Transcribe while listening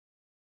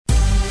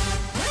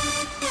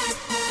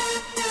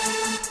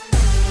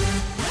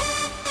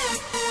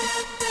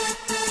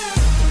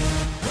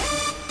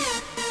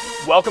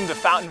Welcome to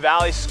Fountain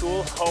Valley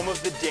School, home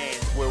of the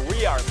Danes, where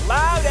we are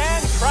loud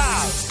and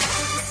proud.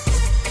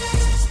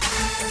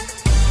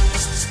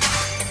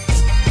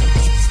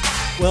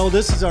 Well,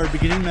 this is our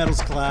beginning metals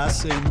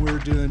class, and we're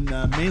doing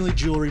mainly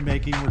jewelry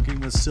making,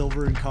 working with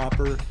silver and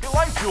copper. You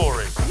like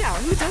jewelry? Yeah,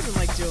 who doesn't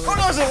like jewelry? Who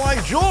doesn't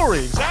like jewelry?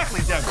 Exactly,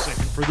 Dempsey.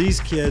 For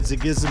these kids, it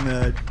gives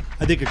them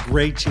I think, a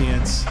great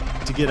chance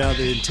to get out of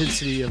the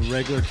intensity of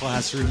regular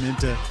classroom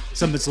into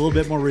something that's a little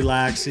bit more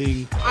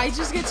relaxing. I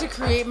just get to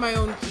create my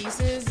own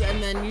pieces,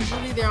 and then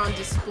usually they're on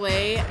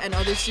display, and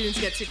other students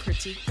get to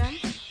critique them.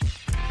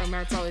 From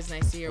there, it's always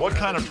nice to hear. What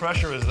kind of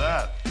pressure is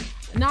that?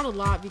 Not a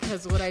lot,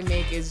 because what I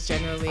make is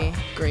generally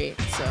great,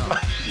 so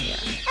yeah.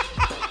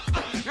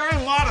 Very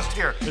modest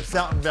here at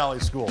Fountain Valley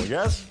School,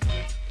 yes?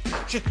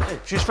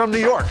 She's from New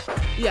York.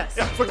 Yes.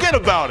 Yeah, forget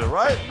about it,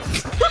 right?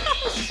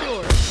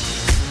 Sure.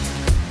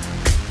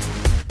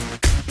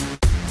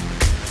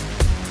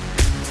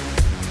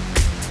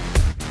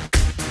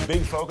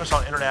 Big focus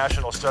on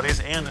international studies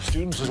and the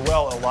students as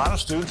well. A lot of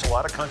students, a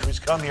lot of countries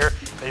come here,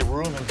 pay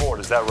room and board.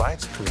 Is that right?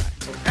 Correct.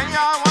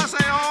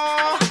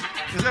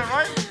 Annyeonghaseyo! Is that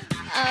right?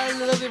 A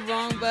little bit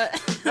wrong, but...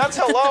 That's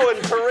hello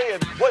in Korean.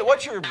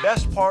 What's your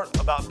best part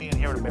about being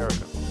here in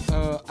America?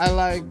 I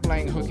like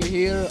playing hooky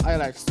here. I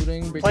like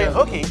studying. Playing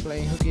hooky?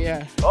 Playing hooky,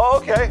 yeah. Oh,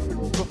 okay.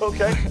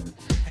 Okay.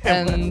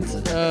 And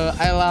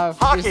I love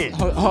hockey.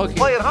 Hockey.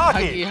 Playing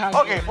hockey. Hockey.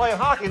 Okay, playing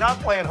hockey, not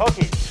playing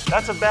hooky.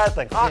 That's a bad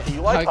thing. Hockey,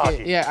 you like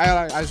hockey? Yeah, I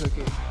like ice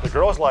hockey. The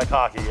girls like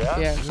hockey, yeah?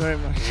 Yeah, very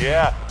much.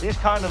 Yeah, he's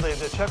kind of the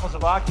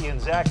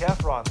Czechoslovakian Zac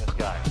Efron, this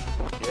guy.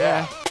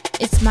 Yeah.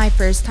 It's my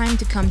first time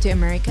to come to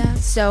America,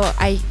 so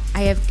I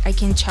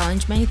can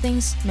challenge many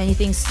things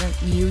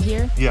new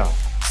here. Yeah.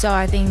 So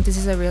I think this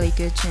is a really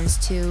good chance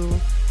to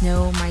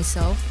know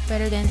myself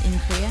better than in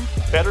Korea.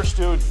 Better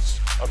students,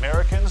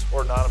 Americans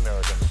or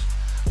non-Americans?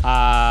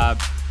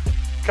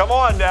 Come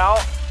on now.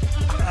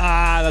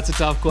 That's a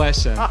tough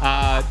question.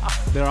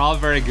 They're all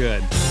very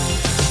good.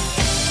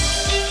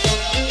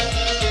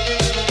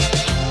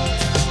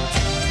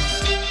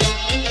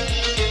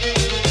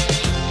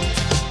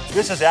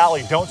 This is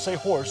Allie, don't say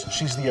horse.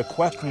 She's the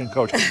equestrian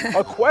coach.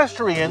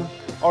 Equestrian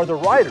are the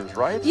riders,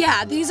 right?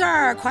 Yeah, these are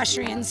our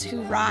equestrians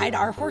who ride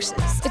our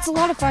horses. It's a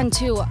lot of fun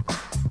too.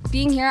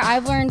 Being here,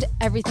 I've learned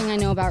everything I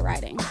know about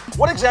riding.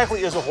 What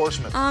exactly is a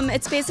horseman?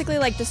 It's basically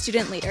like the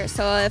student leader.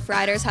 So if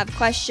riders have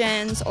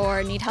questions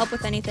or need help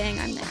with anything,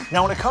 I'm there.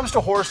 Now, when it comes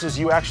to horses,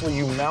 you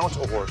mount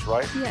a horse,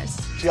 right?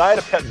 Yes. See, I had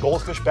a pet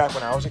goldfish back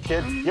when I was a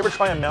kid. You ever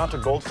try and mount a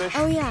goldfish?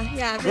 Oh yeah.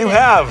 You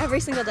have?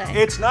 Every single day.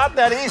 It's not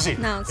that easy.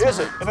 No, it's is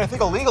not. it? And I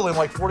think illegal in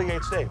like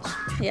 48 states.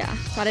 Yeah,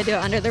 gotta do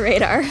it under the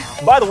radar.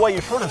 By the way,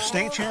 you've heard of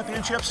state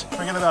championships?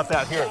 Forget about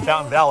that here at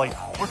Fountain Valley.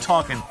 We're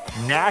talking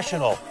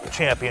national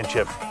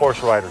championship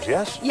horse riders,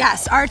 yes?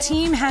 Yes, our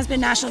team has been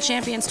national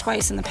champions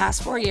twice in the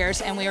past 4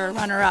 years, and we were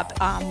runner-up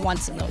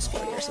once in those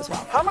 4 years as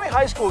well. How many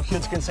high school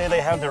kids can say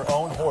they have their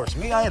own horse?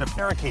 Me, I had a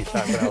parakeet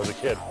back when I was a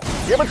kid.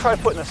 You ever try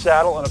putting a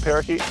saddle on a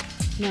parakeet?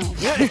 No.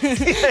 You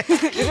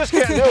just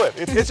can't do it.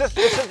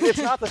 It's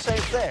not the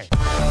same thing.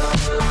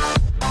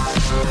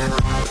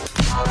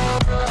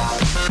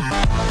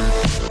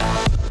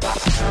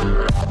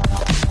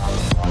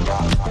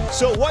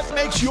 So what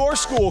makes your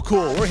school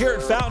cool? We're here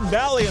at Fountain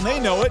Valley and they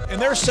know it,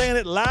 and they're saying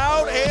it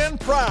loud and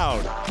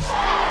proud.